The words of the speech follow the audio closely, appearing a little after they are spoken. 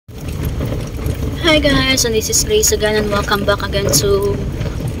Hi guys, and this is Grace again, and welcome back again to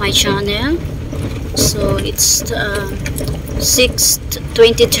my channel. So it's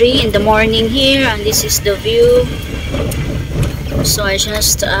 6:23 in the morning here, and this is the view. So I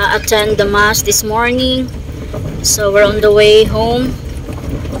just attend the mass this morning, so we're on the way home.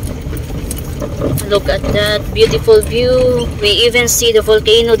 Look at that beautiful view. We even see the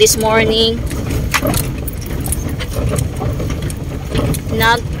volcano this morning.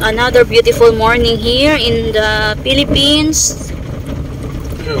 Not another beautiful morning here in the Philippines.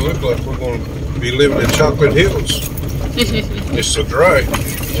 Yeah, it looks like we're going to be living in Chocolate Hills. It's so dry.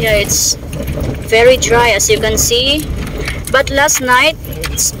 Yeah, it's very dry as you can see. But last night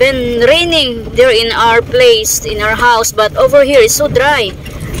it's been raining there in our place, in our house. But over here it's so dry.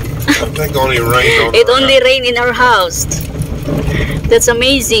 I think only rained on It only rained in our house. That's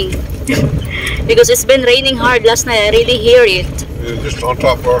amazing. Because it's been raining hard last night. I really hear it. Yeah, just on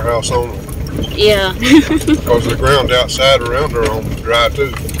top of our house only. Yeah. Because the ground outside around our home is dry too.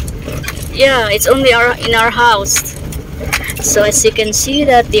 Yeah, it's only in our house. So as you can see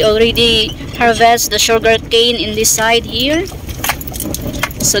that they already harvest the sugar cane in this side here.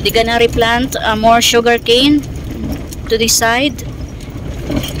 So they're gonna replant more sugar cane to this side.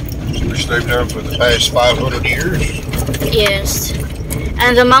 Which they've done for the past 500 years. Yes.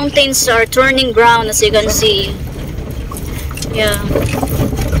 And the mountains are turning brown as you can see. Yeah.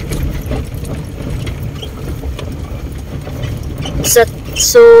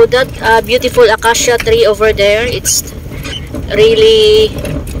 So that beautiful acacia tree over there, it's really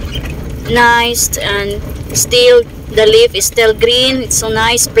nice, and still the leaf is still green. It's so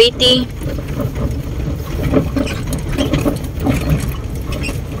nice, pretty.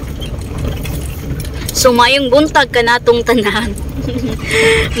 So maayong buntag kanatong tanan.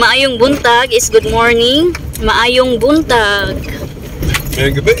 Maayong buntag is good morning. Maayong buntag.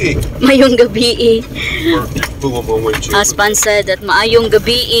 Mayong gabi. Mayong gabi. As As Pan said that maayong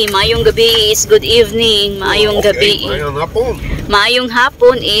gabi. Maayong gabi is good evening. Maayong gabi. Mayong hapon. Maayong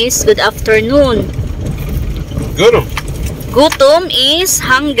hapon is good afternoon. Good. Gutom is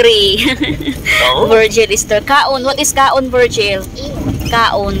hungry. Oo. Virgil is there. Kaon. What is kaon, Virgil?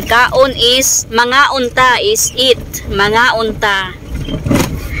 Kaon. Kaon is mga unta is eat. Mga unta.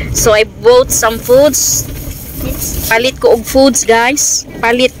 So I bought some foods. Palit ko og foods, guys.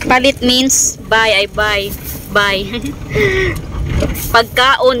 Palit means buy. I buy.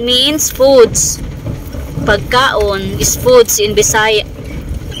 Pagkaon means foods. Pagkaon is foods in Bisaya.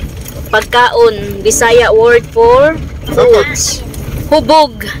 Pagkaon, Bisaya word for foods.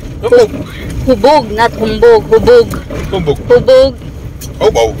 Hubog. Hubog, not humbog. Hubog. Humbug. Hubog.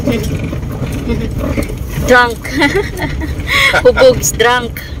 Hobo. Drunk. Hubog is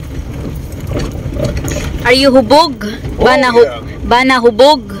drunk. Are you hubog? Yeah. Bana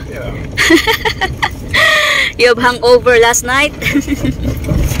hubog? Yeah. You have hangover last night?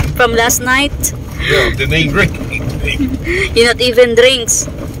 From last night? Yeah, didn't even drink. You not even drinks.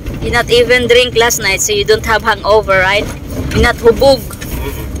 You not even drink last night, so you don't have hangover, right? You're not hubog.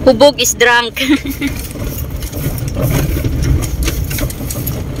 Hubog is drunk.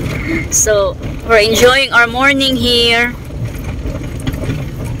 So, we're enjoying our morning here.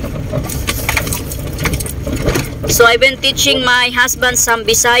 So, I've been teaching my husband some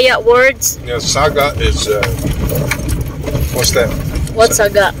Bisaya words. Yeah, saga is, what's that? What's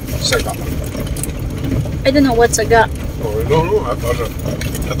saga? Saga. I don't know what's saga. Oh, no, I thought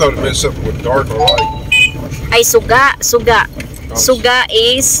it meant something with dark or light. Ay, suga. Suga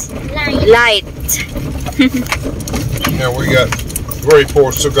is light. Yeah, we got very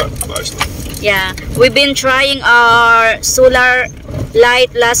poor sugar last night. Yeah, we've been trying our solar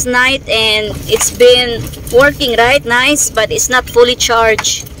light last night, and it's been working right nice, but it's not fully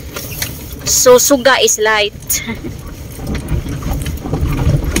charged. So suga is light.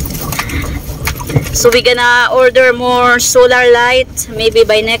 So we're gonna order more solar light maybe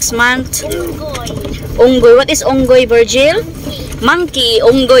by next month. Unggoy. What is unggoy, Virgil? Monkey.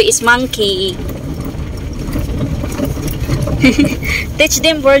 Unggoy is monkey. Teach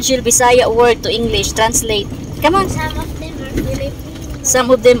them, Virgil, Bisaya word to English. Translate. Come on. Some of them are Filipino. Some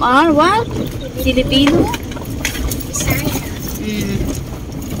of them are what? Filipino? Bisaya.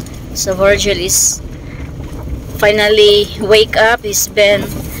 So Virgil is finally wake up. He's been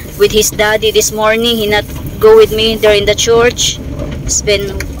with his daddy this morning. He not go with me there in the church. He's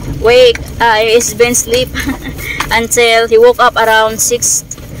been he's been sleep until he woke up around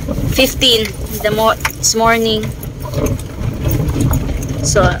 6:15 this morning.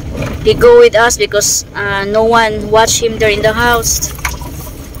 So he go with us because no one watch him there in the house.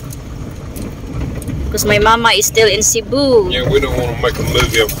 because my mama is still in Cebu. Yeah, we don't want to make a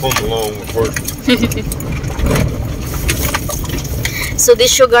movie of Home Alone with her. So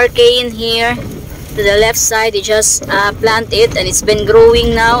this sugar cane here to the left side, they just plant it and it's been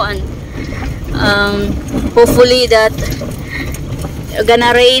growing now, and hopefully that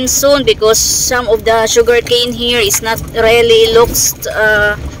gonna rain soon, because some of the sugar cane here is not really looks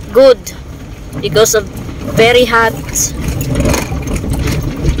good because of very hot.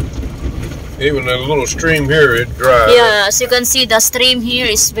 Even that little stream here, it dry. Yeah, as you can see, the stream here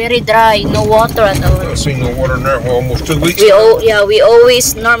is very dry, no water at all. I've seen no water in there for almost 2 weeks. We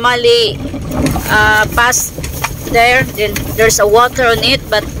always normally pass there, then there's a water on it,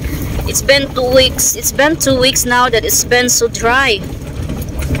 but it's been 2 weeks. It's been 2 weeks now that it's been so dry.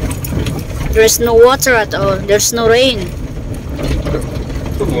 There's no water at all. There's no rain.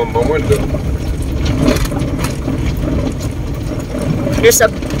 Look on my window.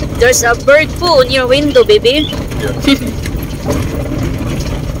 There's a bird poo on your window, baby. Yeah.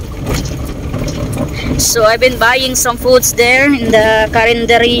 So I've been buying some foods there in the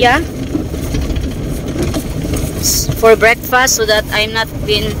Carinderia for breakfast, so that I'm not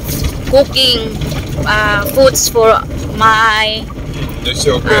been cooking foods for my They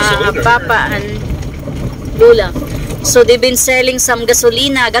sell gasoline Papa and Lula. So they've been selling some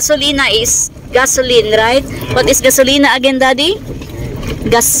gasolina. Gasolina is gasoline, right? What is gasolina again, Daddy?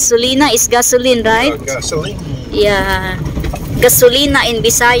 Gasolina is gasoline, right? Gasoline. Yeah. Gasolina in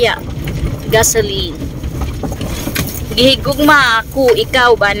Bisaya. Gasoline. Gihigugma ako,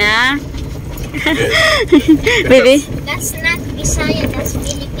 ikaw ba na? Baby? That's not Bisaya, that's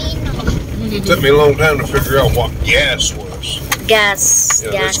Filipino. It took me a long time to figure out what gas was. Gas.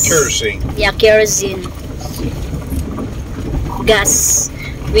 Yeah, Gas. that's kerosene. Yeah, kerosene. Gas.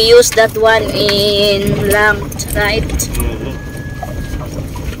 We use that one in lamp, right? Mm-hmm.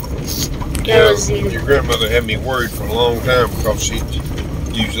 Kerosene. Yeah, your grandmother had me worried for a long time because she'd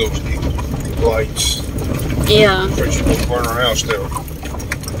use those lights. Yeah. But she won't burn her house down.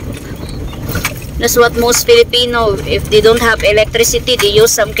 That's what most Filipino, if they don't have electricity, they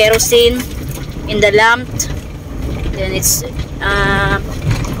use some kerosene in the lamp. Then it's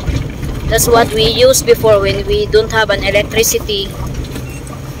that's what we use before when we don't have an electricity.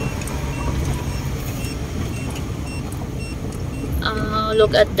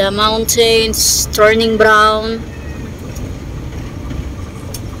 Look at the mountains turning brown.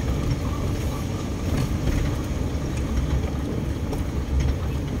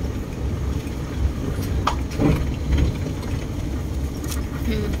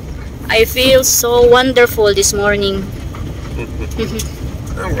 I feel so wonderful this morning.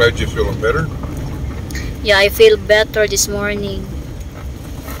 I'm glad you're feeling better. Yeah, I feel better this morning.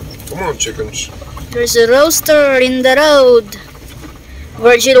 Come on, chickens. There's a rooster in the road.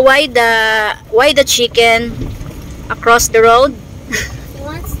 Virgil, why the chicken across the road? He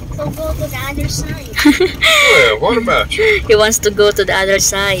wants to go to the other side. Well, what about you? He wants to go to the other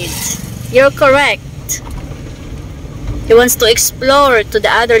side. You're correct. He wants to explore to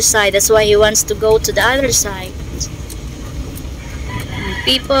the other side. That's why he wants to go to the other side. And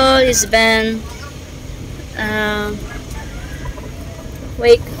people is been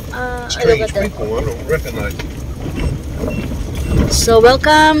wait. Look at Strange that. people, I don't recognize them. So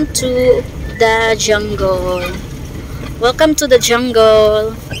welcome to the jungle. Welcome to the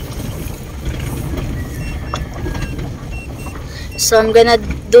jungle. So I'm gonna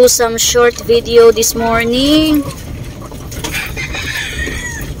do some short video this morning.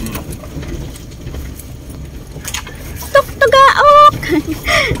 Tuk-tugaok!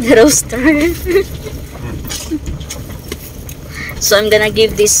 The rooster. So I'm gonna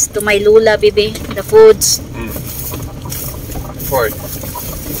give this to my Lula, baby. The foods.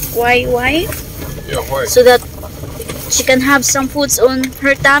 Why? Why? Yeah, why? So that she can have some foods on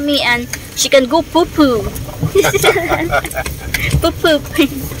her tummy and she can go poo-poo. Poo-poo.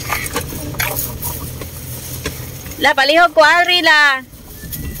 La, palihog ko, Alri, la.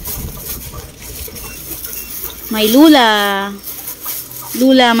 My Lula.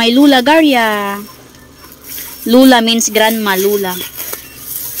 Lula, my Lula Garya. Lula means grandma, Lula.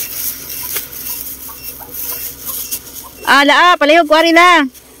 Ala, palihog ko, Alri, la.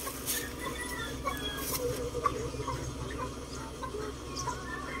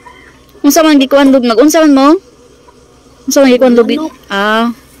 Unsa man gikuan lub unsa man mo? Unsa man gikuan lub?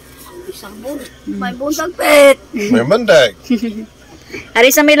 May buntag pet. May mandag.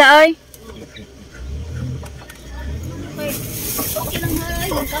 Ari sa mila oy.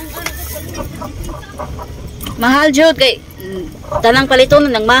 Mahal jud kay tanang paliton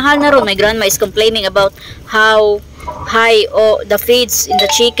nang mahal na ron. My grandma is complaining about how high the feeds in the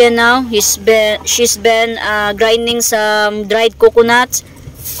chicken now. She's been grinding some dried coconut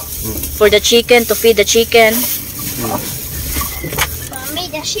for the chicken to feed the chicken. Mommy,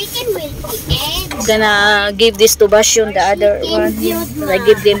 the chicken will be eggs. Gonna give this to Bastion, the other one.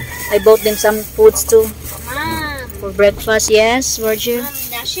 I bought them some foods too Mom, for breakfast. Yes, Virgil.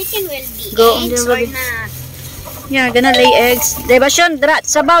 the chicken will be Go on eggs there, or baby. not? Yeah, gonna lay eggs. Di Bastion, dra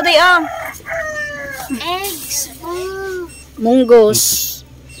sabaw di Eggs. Oh, munggos.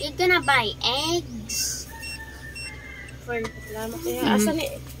 you're gonna buy eggs. Salamat ya. Asa ni?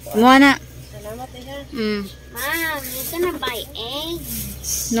 Mua na. Salamat ya. Mm. Mom, you're gonna buy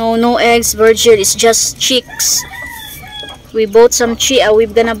eggs. No eggs, Virgil. It's just chicks. We bought some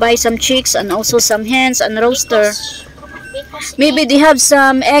we're gonna buy some chicks and also some hens and roaster. Because Maybe they have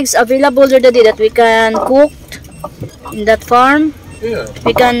some eggs available there today that we can cook in that farm. Yeah.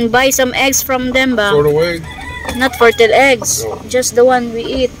 We can buy some eggs from them, ba? Sort of way. Not fertile eggs, No. just the one we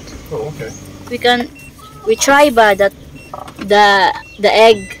eat. Oh, okay. We try ba that the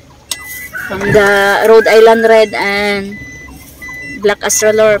egg from the Rhode Island Red and Black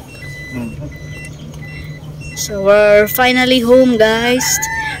Australorp. So we're finally home, guys.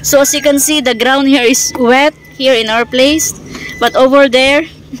 So as you can see, the ground here is wet here in our place, but over there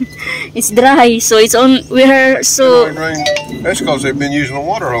it's dry. So we're so That's because they've been using a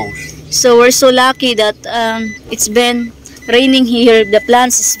water hose. So we're so lucky that it's been raining here. The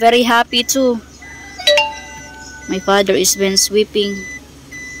plants is very happy too. My father has been sweeping.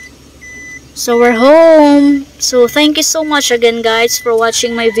 So we're home. So thank you so much again, guys, for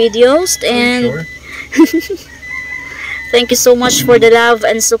watching my videos, and thank you so much for the love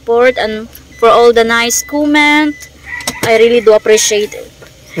and support and for all the nice comment. I really do appreciate it.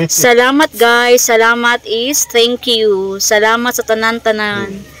 Salamat, guys. Salamat is thank you. Salamat sa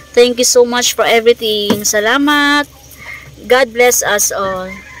tanan-tanan. Thank you so much for everything. Salamat. God bless us all.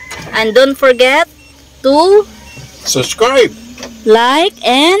 And don't forget to Subscribe. like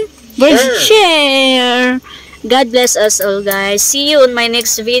and share. God bless us all, guys. See you on my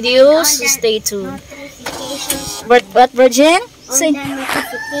next videos. Stay tuned. notifications, What, Virgin? on the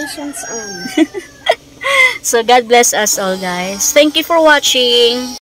notifications on. So God bless us all, guys. Thank you for watching.